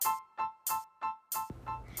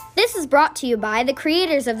This is brought to you by the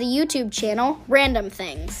creators of the YouTube channel, Random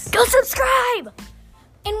Things. Go subscribe!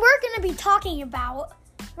 And we're going to be talking about,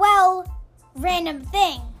 random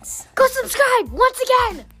things. Go subscribe once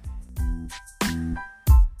again!